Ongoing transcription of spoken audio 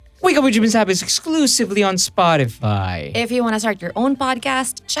Wake Up with Jim and Sab is exclusively on Spotify. If you want to start your own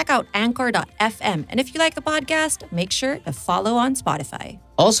podcast, check out anchor.fm. And if you like the podcast, make sure to follow on Spotify.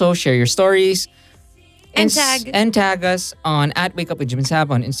 Also, share your stories And tag. and tag us on at Wake Up with Jim and Sab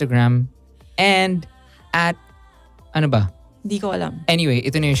on Instagram and at ano ba? Di ko alam. Anyway,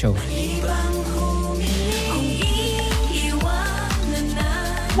 ito na yung show.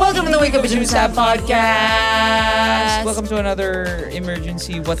 Welcome to the Wake Up with Jim and Sab podcast. Welcome to another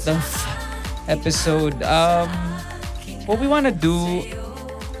emergency what the episode. What we want to do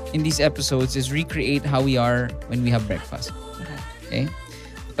in these episodes is recreate how we are when we have breakfast. Okay?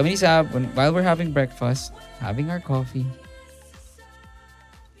 Kami ni Sab, while we're having breakfast, having our coffee,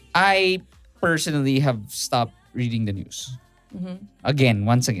 I personally have stopped reading the news.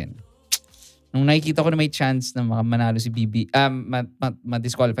 Once again. Nung nakikita ko na may chance na manalo si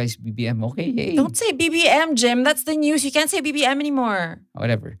ma-disqualify si BBM, okay, yay. Don't say BBM, Jim. That's the news. You can't say BBM anymore.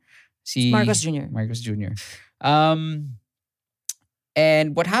 Whatever. Marcos Jr. Marcos Jr. And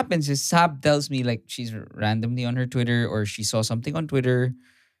what happens is Sab tells me like she's randomly on her Twitter or she saw something on Twitter.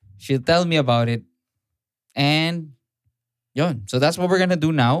 She'll tell me about it. And yun. So that's what we're gonna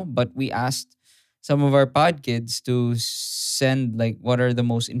do now. But we asked some of our pod kids to send like what are the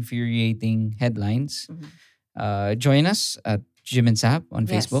most infuriating headlines. Join us at Jim and Sab on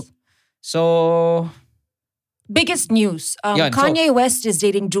Facebook. So biggest news. Yun, Kanye West is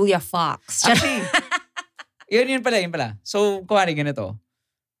dating Julia Fox. actually, yun pala. So kuwari ganito.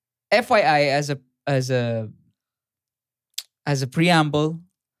 FYI as a preamble,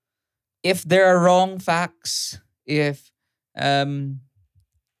 if there are wrong facts, if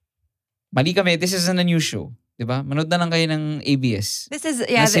mali kami, this isn't a news show. Diba? Manood na lang kayo ng ABS. This is,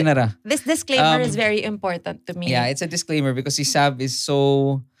 na sinara. this disclaimer is very important to me. Yeah, it's a disclaimer because si Sab is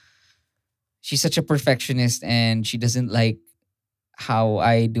she's such a perfectionist and she doesn't like how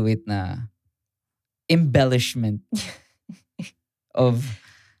I do it na embellishment of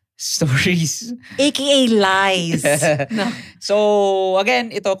stories. AKA lies. No. So,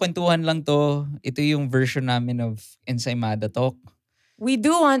 again, ito, kwentuhan lang to. Ito yung version namin of Ensaymada Talk. We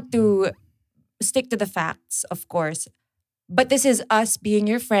do want to stick to the facts, of course. But this is us being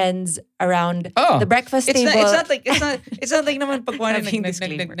your friends around the breakfast table. It's not like naman pag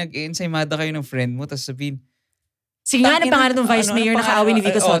nag-ensaymada kayo ng friend mo tapos sabihin, sige nga, ano pangalan ng vice mayor na kaaway ni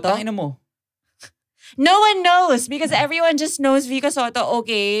Vico Soto? Tangina mo. No one knows because everyone just knows Vico Soto,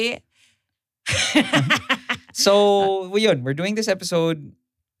 okay? So, yun, we're doing this episode.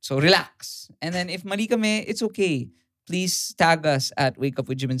 So, relax. And then if mali kami, it's okay. Please tag us at Wake Up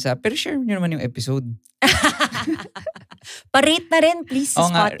with Jim and Sab. Pero share nyo naman yung episode. Pa-rate na rin, please, sa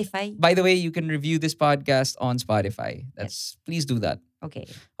Spotify. By the way, you can review this podcast on Spotify. Please do that. Okay.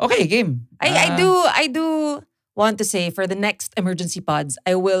 Okay, game. I do want to say for the next emergency pods,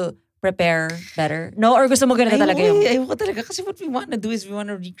 I will prepare better. No? Or gusto mo ganito talaga yung... Ayoko talaga. Kasi what we want to do is we want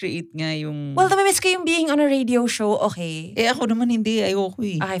to recreate nga yung... Well, namimiss ko yung being on a radio show, okay? Ako naman hindi. Ayoko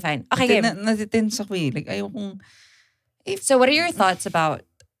eh. Okay, fine. Okay, game. Natitense ako eh. Like, ayokong... So what are your thoughts about...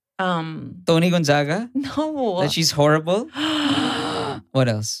 Tony Gonzaga? No. That she's horrible? What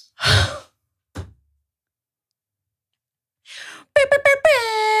else?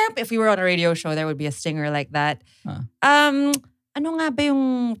 If we were on a radio show, there would be a stinger like that. Ano nga ba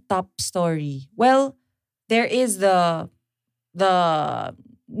yung top story? Well, there is the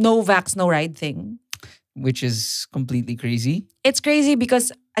no vax, no ride thing. Which is completely crazy. It's crazy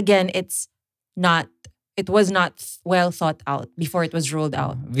because, again, it was not well thought out before it was rolled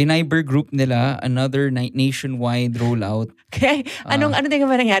out. Viniber group nila, another nationwide rollout. Okay. Ano tingin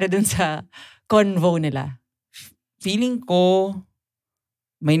mo nangyari dun sa convo nila? Feeling ko,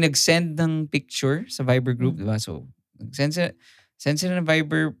 may nag-send ng picture sa Viber group, diba? So, send sila ng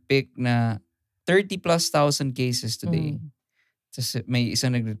Viber pic na 30,000+ cases today. Tapos may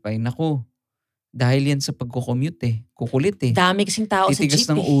isang nag-reply, naku, dahil yan sa pagko-commute eh. Kukulit eh. Dami kasing tao sa jeep Titigas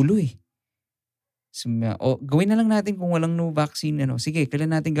ng ulo eh. So, gawin na lang natin kung walang no vaccine. Sige,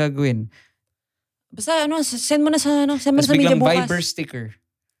 kailan natin gagawin? Basta send mo na sa media bukas. Viber sticker.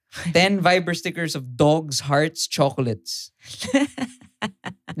 10 Viber stickers of dogs, hearts, chocolates.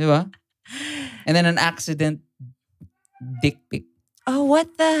 Di ba? And then an accident dick pic. Oh,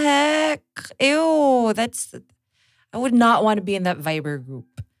 what the heck? Ew, I would not want to be in that Viber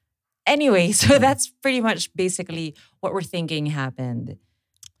group. Anyway, so that's pretty much basically what we're thinking happened.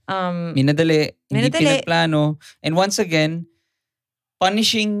 Minadali. Hindi pinagplano. And once again,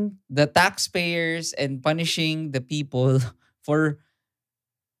 punishing the taxpayers and punishing the people for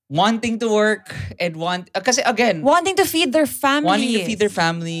wanting to work and kasi again, wanting to feed their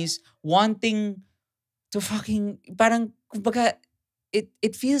families. Wanting to fucking, parang, kumbaga,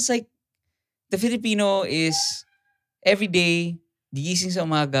 it feels like the Filipino is every day gigising sa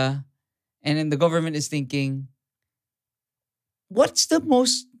umaga, and then the government is thinking, what's a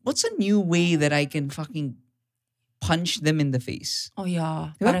new way that I can fucking punch them in the face? Oh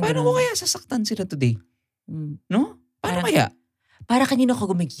yeah. Diba? Parang Paano ko ganun. kaya sasaktan sila today? Mm. No? Paano Parang- kaya? Para kanino ka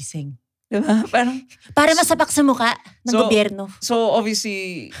gumigising? Diba? Parang, Para masapak sa mukha ng So- gobyerno. so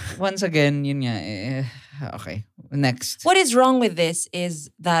obviously, once again, yun nga, okay. Next. What is wrong with this is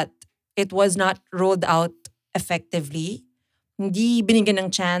that it was not rolled out effectively. Hindi binigyan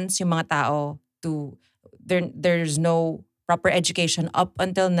ng chance yung mga tao to there's no proper education up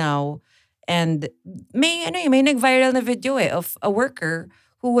until now. And may nag-viral na video of a worker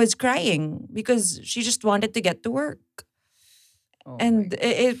who was crying because she just wanted to get to work. Oh And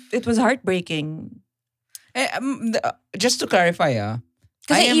my- it was heartbreaking. Just to clarify,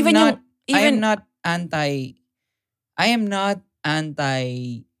 Kasi I am even not, yung I am even not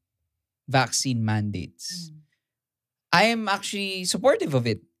anti-vaccine mandates. I am actually supportive of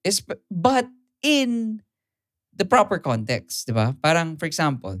it. But in the proper context, di ba? Parang, for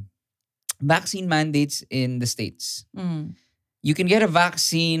example, vaccine mandates in the States. Mm, You can get a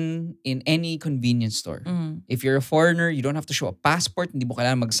vaccine in any convenience store. mm, If you're a foreigner, you don't have to show a passport. Hindi mo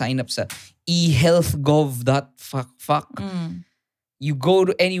kailangan mag-sign up sa ehealthgov.fuck. mm, You go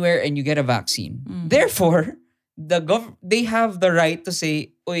to anywhere and you get a vaccine. Mm. Therefore, they have the right to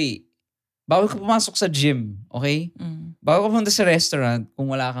say, "Uy, bawal ka pumasok sa gym, okay? mm. Bawal ka pumunta sa restaurant kung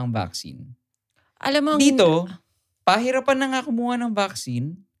wala kang vaccine." Alam mo, Dito, pahirapan na nga kumuha ng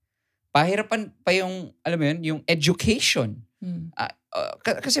vaccine. Pahirapan pa yung, alam mo yun, yung education. Mm,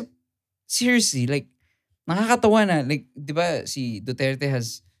 Kasi, seriously, like, nakakatawa na. Like, di ba, si Duterte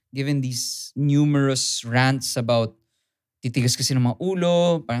has given these numerous rants about titigas kasi ng mga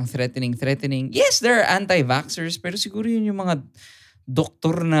ulo, parang threatening. Yes, there are anti-vaxxers, pero siguro yun yung mga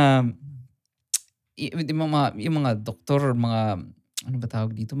doktor na, yung mga doktor, mga, ano ba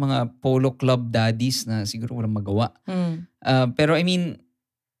tawag dito? Mga polo club daddies na siguro walang magawa. mm. Pero I mean,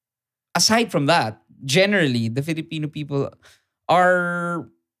 aside from that, generally, the Filipino people are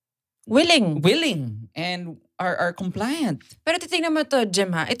Willing. willing and are compliant. Pero titignan mo to,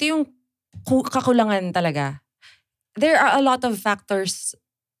 Jim, ha? Ito yung kakulangan talaga. There are a lot of factors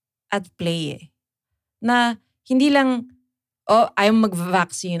at play eh. Na hindi lang, ayaw mo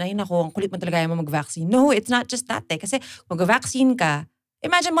mag-vaccine. Ay naku, ang kulit mo talaga ayaw mo mag-vaccine. No, it's not just that eh. Kasi mag-vaccine ka,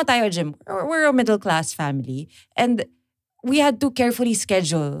 imagine mo tayo, Jim, we're a middle-class family and we had to carefully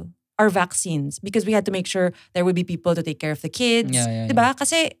schedule our vaccines because we had to make sure there would be people to take care of the kids. Yeah. Diba?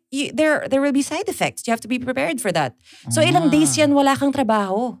 Kasi there will be side effects. You have to be prepared for that. So ilang days yan wala kang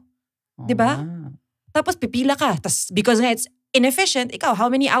trabaho. Diba? Tapos pipila ka. Tapos because nga it's inefficient, ikaw, how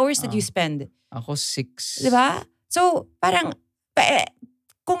many hours did you spend? Ako 6. Diba? So parang,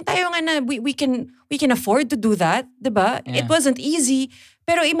 kung tayo nga na we can afford to do that, diba? Yeah. It wasn't easy.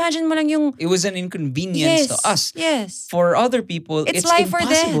 Pero imagine mo lang yung, It was an inconvenience to us. Yes. For other people, It's it's life or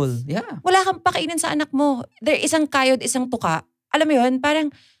impossible. death. Yeah. Wala kang pakainin sa anak mo. There isang kayod, isang tuka. Alam mo yun, parang,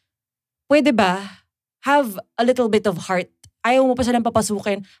 pwede ba have a little bit of heart? Ayaw mo pa silang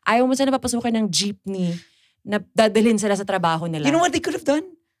papasukin. Ayaw mo silang papasukin ng jeepney na dadalhin sila sa trabaho nila. You know what they could have done?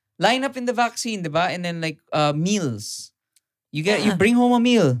 Line up in the vaccine, diba? And then like meals. You bring home a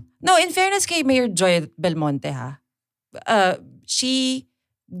meal. No, in fairness kay Mayor Joy Belmonte ha, she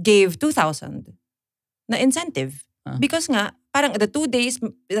gave 2,000 na incentive. Because nga, parang the 2 days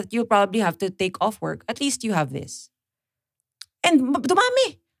that you probably have to take off work, at least you have this. And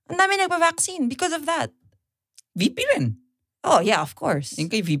dumami. Ang dami nagpa-vaccine because of that. VP rin. Oh, yeah, of course. Yung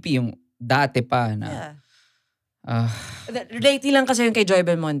kay VP, yung dati pa na. Yeah. ah, Lately lang kasi yung kay Joy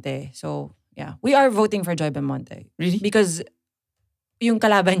Belmonte. So, yeah. We are voting for Joy Belmonte. really? Because yung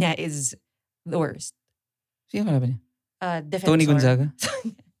kalaban niya is the worst. Sino ka niya? Defensor. Tony Gonzaga?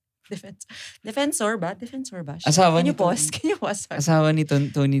 Defensor ba? Defensor ba? Asawa Can ni you pause? Can you pause? Sorry. Asawa ni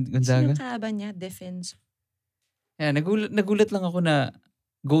Tony Sino Gonzaga? kalaban niya? Defensor. Yeah, nagulat lang ako na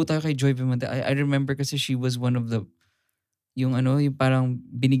go tayo kay Joy Belmonte. I remember kasi she was one of the yung parang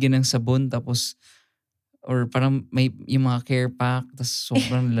binigyan ng sabon tapos or parang may yung mga care pack tapos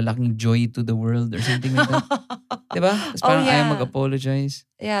sobrang lalaking joy to the world or something like that. Diba? Tapos parang ayaw mag-apologize.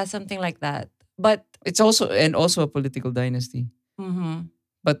 Yeah, something like that. But, It's also a political dynasty. mhm.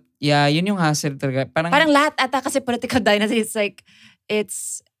 But yeah, yun yung hassle talaga. Parang lahat ata kasi political dynasty, it's like,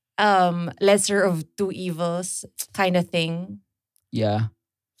 it's lesser of two evils kind of thing. yeah.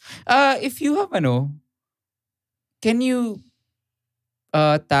 If you have can you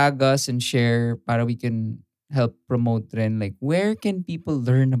tag us and share para we can help promote rin like where can people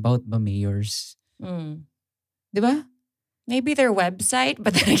learn about ba mayors? Mm. Diba? Maybe their website,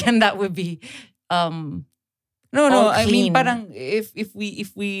 but then again, that would be No, all no. I mean, clean. parang if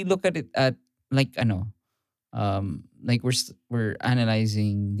we look at it at like like we're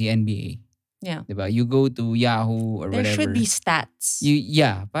analyzing the NBA. Yeah. Diba? You go to Yahoo or There should whatever. be stats.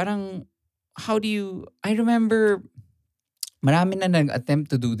 Parang how do you I remember marami na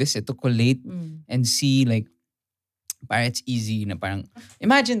nag-attempt to do this, to collate and see like parang it's easy na parang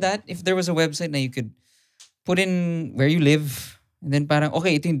imagine that if there was a website na you could put in where you live and then parang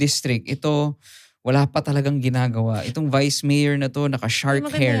okay, ito yung district. Ito wala pa talagang ginagawa. Itong vice mayor na to naka-shark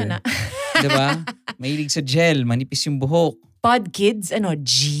Maganda hair. yan, 'Di ba? Mahilig sa gel, manipis yung buhok. Pod Kids,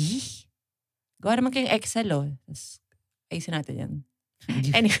 G? Gawa naman kayong Excel, Tapos, ayusin natin yan.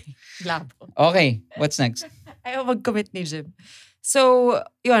 Anyway, labo. Okay, what's next? Ayaw mag-commit ni Jim. So,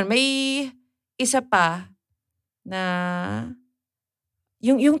 yun, may isa pa na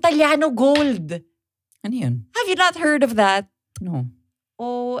yung Tallano Gold. Ano yun? Have you not heard of that? No.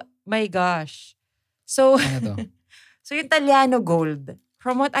 Oh my gosh. So, Ano to? so yung Tallano Gold,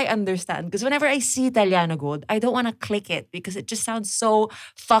 from what I understand, because whenever I see Tallano Gold, I don't want to click it because it just sounds so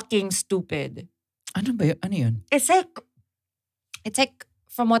fucking stupid. Ano ba yun? Ano yun? It's like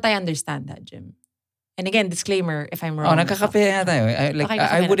from what I understand that, Jim. And again, disclaimer if I'm wrong. Oh, nagkakape na tayo. Okay,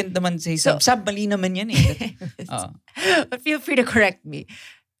 I wouldn't naman say So- sab mali naman yan eh. Oh. But feel free to correct me.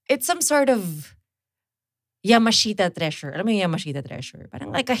 It's some sort of Yamashita treasure. Alam mo yung Yamashita treasure? Parang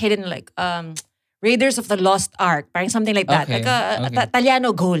like a hidden Raiders of the Lost Ark. Parang something like that. Okay, Like a okay.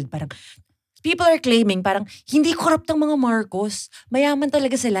 Tallano Gold. Parang people are claiming parang hindi corrupt ang mga Marcos. Mayaman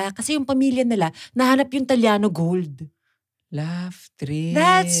talaga sila kasi yung pamilya nila nahanap yung Tallano Gold. Laugh trip.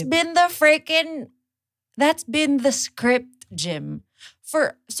 That's been the script, Jim,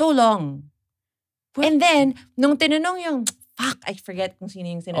 for so long. What? And then, nung tinanong yung, I forget kung sino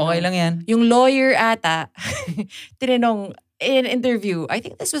yung tinanong. Okay lang yan. Yung lawyer ata, tinanong in an interview, I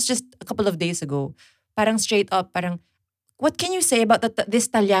think this was just a couple of days ago, parang straight up, parang, what can you say about this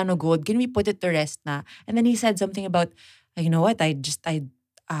Tallano Gold? Can we put it to rest na? And then he said something about, you know what, I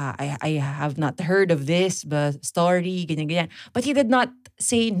have not heard of this story, ganyan. But he did not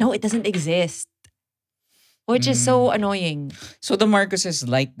say, no, it doesn't exist. Which is so annoying. So the Marcoses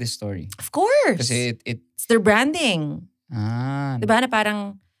like this story. Of course. Kasi It's their branding. Ah. Diba na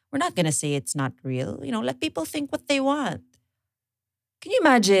parang, we're not gonna say it's not real. Let people think what they want. Can you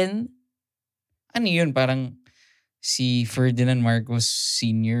imagine? Ano yun? Parang si Ferdinand Marcos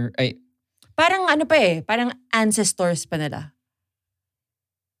Sr. Ay, Parang ano pa parang ancestors pa nila.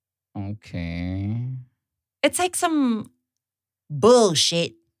 okay. It's like some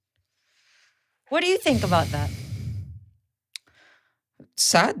bullshit. What do you think about that?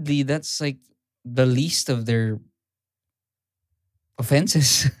 Sadly, that's like the least of their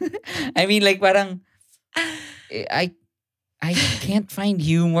offenses. I mean, like parang I can't find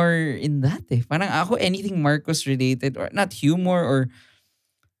humor in that. Parang ako anything Marcos related or not humor or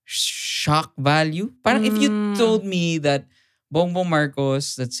shock value. Parang if you told me that Bongbong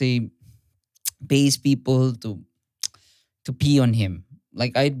Marcos, let's say, pays people to pee on him,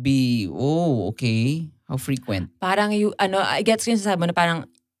 like I'd be, oh, okay. How frequent? Parang I gets ko yung sasabi mo na parang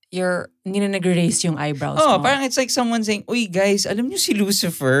hindi na nag-raise yung eyebrows Oh, mo. parang it's like someone saying, uy guys, alam niyo si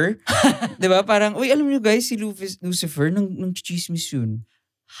Lucifer? Diba? Parang, uy, alam niyo guys, si Lucifer, nang chismis yun.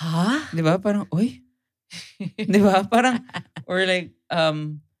 Ha? Diba? Parang, uy. Diba? Parang, or like,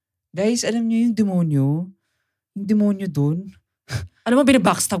 guys, alam niyo yung demonyo? Yung demonyo dun? Ano mo,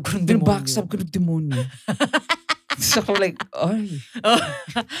 binabackstab ko ng demonyo? Binabackstab ko ng demonyo. So ako like, ay.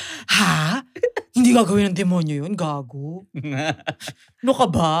 Ha? Hindi gagawin ng demonyo yun? Gago? Ano ka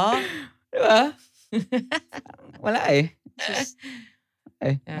ba? Diba? Wala eh. It's just,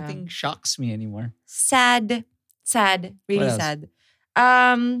 Yeah. nothing shocks me anymore. Sad. Really What else? sad.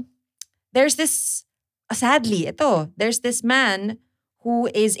 There's this, sadly, there's this man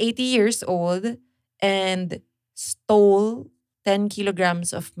who is 80 years old and stole 10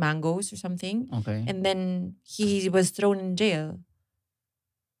 kilograms of mangoes or something. Okay. And then he was thrown in jail.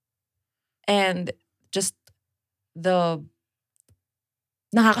 And just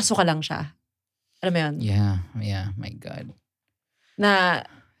nakakasuka lang siya. Alam mo yun? Yeah, my God. Na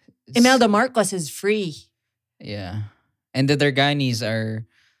Imelda Marcos is free. Yeah. And the Darganis are,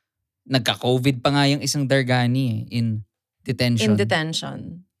 nagka-COVID pa nga yung isang Dargani in detention. In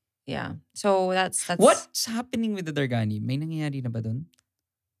detention. Yeah. So that's What's happening with the Dargani? May nangyayari na ba dun?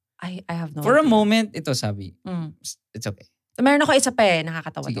 I have no For a idea. moment, ito sabi. Mm. It's okay. Meron ako isa pa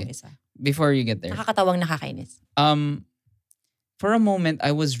nakakatawa Sige. tong isa. Before you get there. Nakakatawang nakakainis. For a moment,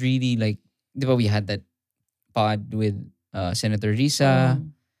 I was really like, di ba we had that pod with Senator Risa.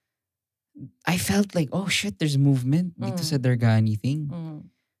 Mm. I felt like, oh shit, there's movement dito sa Dargani thing.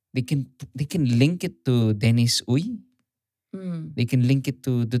 They can link it to Dennis Uy. They can link it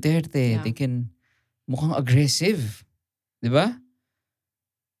to Duterte. Yeah. They can mukhang aggressive. 'Di ba?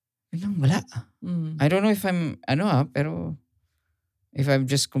 Biglang wala. I don't know if I'm pero if I'm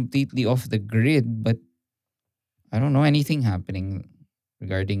just completely off the grid, but I don't know anything happening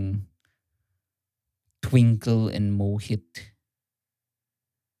regarding Twinkle and Mohit.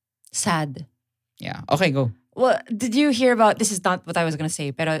 Sad. Yeah. Okay, go. Well, did you hear about, this is not what I was going to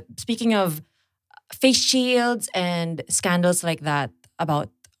say, but speaking of face shields and scandals like that about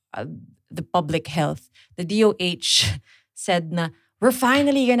the public health, the DOH said na, we're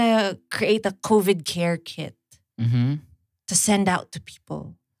finally going to create a COVID care kit to send out to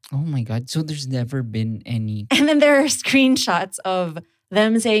people. Oh my God. So there's never been any... And then there are screenshots of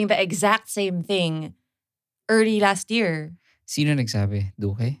them saying the exact same thing early last year. Sino nagsabi?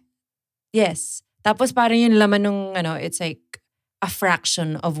 Duque? Yes. Tapos parang yung laman nung, it's like a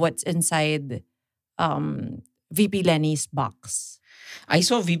fraction of what's inside VP Lenny's box. I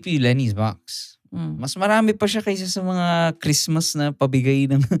saw VP Lenny's box. Mas marami pa siya kaysa sa mga Christmas na pabigay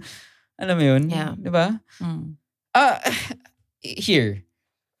ng, alam mo yun? Yeah. Diba? Here.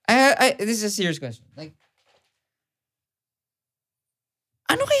 This is a serious question. Like,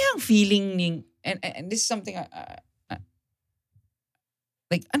 ano kaya ang feeling ng, and this is something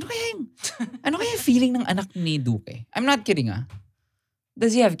like, ano kaya yung feeling ng anak ni Duque? I'm not kidding,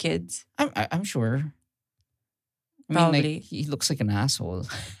 Does he have kids? I'm sure. I mean, Probably. like, he looks like an asshole.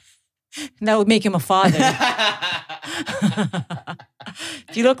 That would make him a father.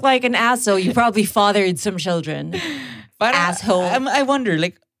 If you look like an asshole, you probably fathered some children. Asshole. I wonder,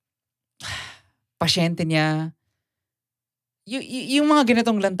 like, pasyente niya, yung mga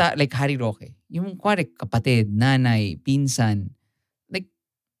ganitong lanta, like Harry Roque, yung kapatid, nanay, pinsan, like,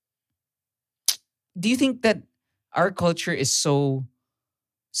 do you think that our culture is so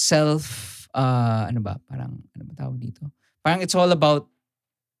ano ba tawag dito? Parang it's all about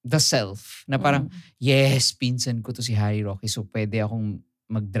the self. Na parang, yes, pinsan ko to si Harry Roque, so pwede akong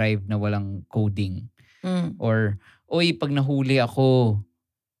mag-drive na walang coding. Or, oy, pag nahuli ako,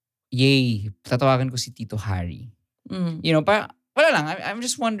 yay, tatawagan ko si Tito Harry. You know, wala lang. I'm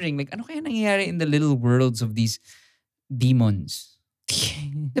just wondering, like, ano kaya nangyayari in the little worlds of these demons?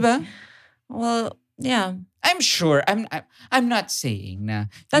 Diba? Well, yeah. I'm sure. I'm not saying na.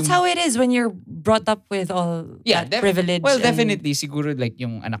 That's how it is when you're brought up with all that privilege. Well, definitely, siguro like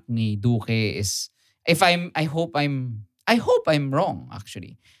yung anak ni Duque is. I hope I'm wrong.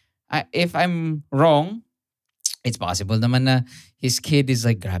 Actually, if I'm wrong, it's possible naman na his kid is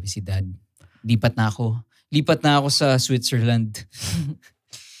like, grabe si dad. Lipat na ako sa Switzerland.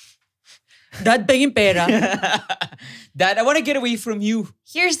 Dad, pengin pera. Dad, I want to get away from you.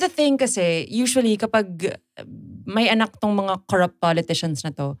 Here's the thing kasi, usually kapag may anak tong mga corrupt politicians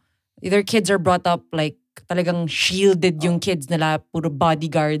na to, their kids are brought up like talagang shielded yung kids nila, puro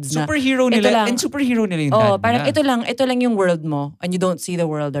bodyguards na. Superhero nila. And superhero nila yung dad parang nila. ito lang yung world mo and you don't see the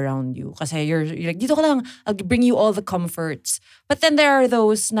world around you. Kasi you're like, dito ka lang, I'll bring you all the comforts. But then there are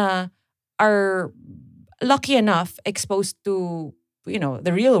those na are lucky enough exposed to,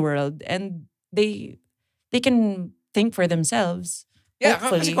 the real world and they can think for themselves. Yeah,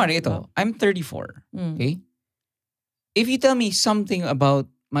 hopefully. kasi ito, I'm 34. Okay? If you tell me something about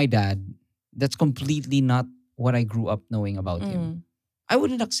my dad that's completely not what I grew up knowing about him, I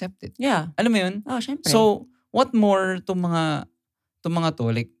wouldn't accept it. Yeah. Alam mo yun? Oh, syempre. So, what more tong mga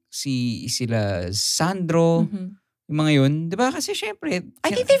to, like sila Sandro, yung mga yun, di ba? Kasi syempre, I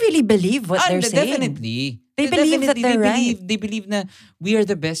think they really believe what they're saying. Definitely. They believe that they're right. They believe na we are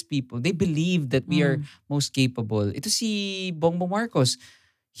the best people. They believe that we are most capable. Ito si Bongbong Marcos,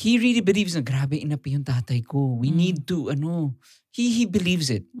 he really believes na grabe inapi yung tatay ko. We need to, he believes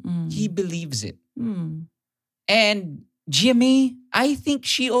it. He believes it. And GMA, I think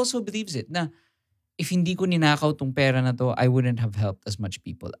she also believes it na if hindi ko ninakaw tong pera na to, I wouldn't have helped as much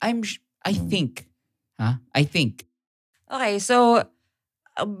people. I think. Okay, so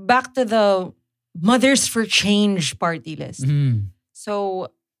back to the Mothers for Change party list. So,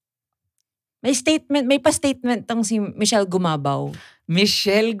 may pa-statement tong si Michelle Gumabaw.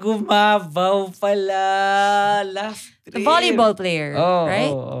 Michelle Gumabaw pala. The volleyball player,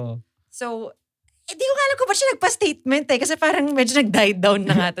 right? Oh. So, di ko alam kung ba't siya nagpa-statement kasi parang medyo nag-died down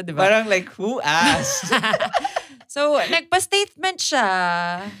na nga to, di ba? Parang like, who asked? So, nagpa-statement siya.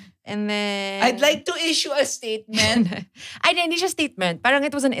 And then... I'd like to issue a statement. Hindi siya statement. Parang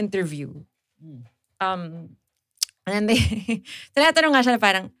it was an interview. And then tinatanong nga siya na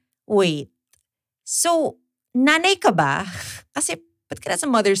parang, wait, so, nanay ka ba? Kasi Ba't ka nasa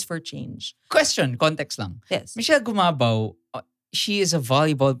Mothers for Change? Question, context lang. Yes. Michelle Gumabaw, she is a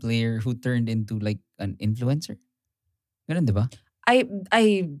volleyball player who turned into like an influencer. Ganun, di ba?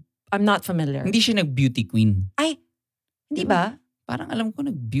 I'm not familiar. Hindi siya nag-beauty queen. Hindi Diba? ba? Parang alam ko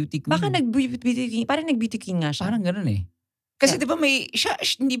nag-beauty queen. Baka nag-beauty king. Parang nag-beauty king nga siya. Parang ganun eh. Kasi di ba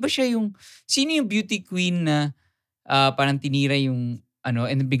hindi ba siya yung, sino yung beauty queen na parang tinira yung,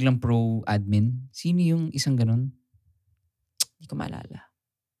 and biglang pro-admin? Sino yung isang ganun? Hindi ko maalala.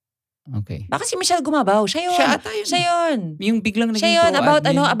 Okay. Baka si Michelle Gumabaw. Siya yun. Siya ata yun. Siya yun. Yung biglang naging Siya yun.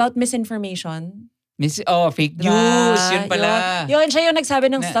 pro-admin. About misinformation. Fake news. Yun pala. Yun, siya yung nagsabi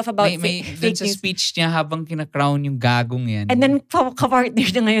ng stuff about fake sa news. speech niya habang kina-crown yung gagong yan. And then, kapartner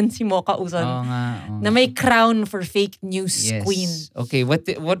na ngayon si Mocha Uson. Oo nga. Na may crown for fake news Yes. queen. Okay, what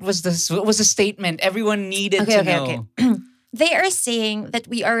was the statement everyone needed to know? Okay. They are saying that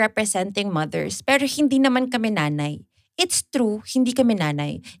we are representing mothers, pero hindi naman kami nanay. It's true, hindi kami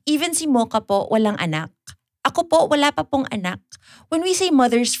nanay. Even si Mocha po, walang anak. Ako po, wala pa pong anak. When we say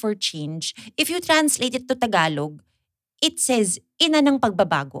Mothers for Change, if you translate it to Tagalog, it says, ina ng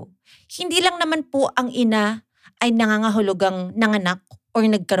pagbabago. Hindi lang naman po ang ina ay nangangahulugang nanganak or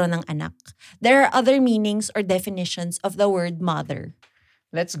nagkaroon ng anak. There are other meanings or definitions of the word mother.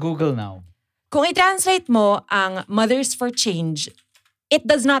 Let's Google now. Kung i-translate mo ang Mothers for Change, it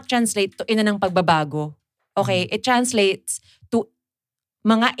does not translate to ina ng pagbabago. Okay? It translates to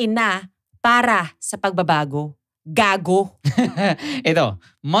mga ina para sa pagbabago. Gago. Ito,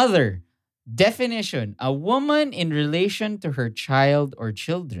 mother. Definition, a woman in relation to her child or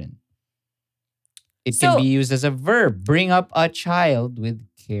children. It can be used as a verb. Bring up a child with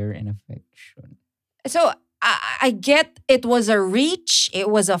care and affection. So, I get it was a reach. It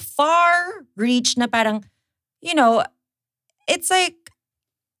was a far reach na parang, it's like,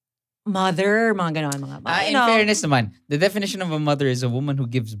 mother, mga ganon. In fairness naman, the definition of a mother is a woman who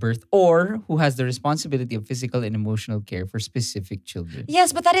gives birth or who has the responsibility of physical and emotional care for specific children. Yes,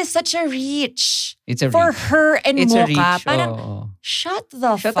 but that is such a reach. It's a for reach. her and It's Mocha. a reach. Parang, shut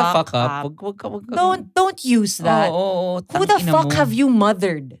the fuck up. up. Wag ka. Don't use that. Who the fuck have you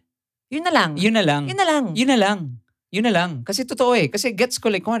mothered? Yun na lang. Yun na lang. Kasi totoo eh. Kasi gets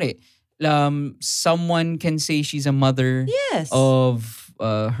ko like, someone can say she's a mother of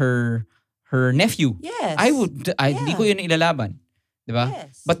her nephew. Yes. Hindi ko yun ilalaban. Diba?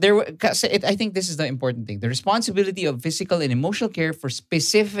 Yes. But I think this is the important thing. The responsibility of physical and emotional care for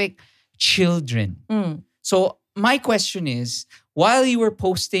specific children. So my question is, while you were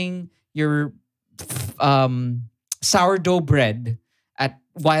posting your sourdough bread at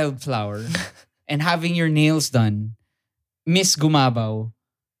Wildflower and having your nails done, Miss Gumabaw,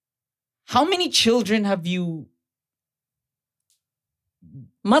 how many children have you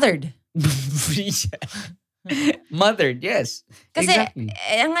mothered? Mothered, yes. Kasi, exactly.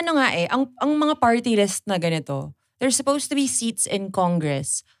 ang ang mga party list na ganito, there's supposed to be seats in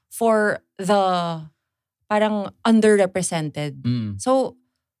Congress for the parang underrepresented. So,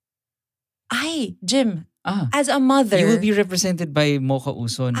 Jim, as a mother, you will be represented by Mocha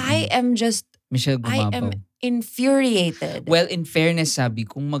Uson. I am just, Michelle Gumabaw. I am infuriated. Well, in fairness, sabi,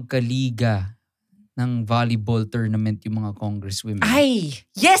 kung magkaliga ng volleyball tournament yung mga congresswomen.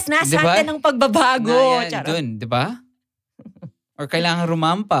 Yes, nasa atin ang pagbabago. Dun, di ba? Or kailangan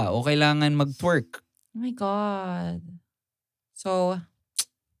rumampa o kailangan mag-twerk. Oh my God. So,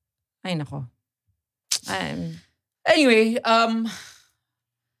 nako. Anyway,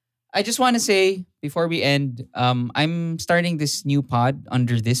 I just want to say, before we end, I'm starting this new pod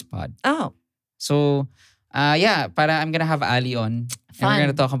under this pod. Oh. So, I'm gonna have Ali on. Fun. And we're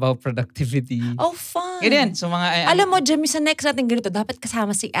gonna talk about productivity. Oh, fun. Ganyan. So alam mo, Jimmy, sa next natin ganito, dapat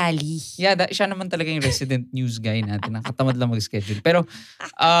kasama si Ali. Yeah, siya naman talaga yung resident news guy natin. Nakatamad lang mag-schedule. Pero,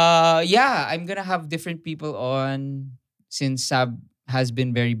 I'm gonna have different people on since Sab has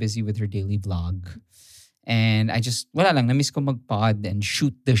been very busy with her daily vlog. And wala lang, na-miss ko mag-pod and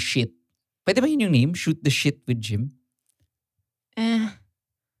shoot the shit. Pwede ba yun yung name? Shoot the shit with Jim?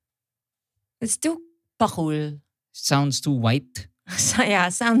 It's too pa-cool. Sounds too white. So, yeah,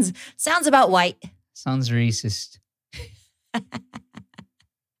 sounds about white. Sounds racist.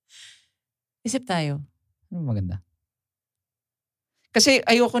 Isip tayo. Ano maganda? Kasi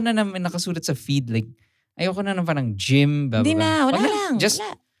ayoko na naman nakasulat sa feed. Like, ayoko na parang gym. Hindi na. Wala lang. Just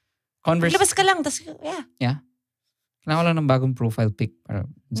wala. Converse. Labas ka lang. Tas, Yeah. Kailangan ko lang ng bagong profile pic. Para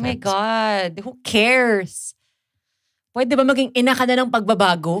oh my God. Who cares? Pwede ba maging ina ka na ng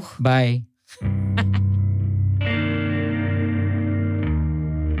pagbabago? Bye.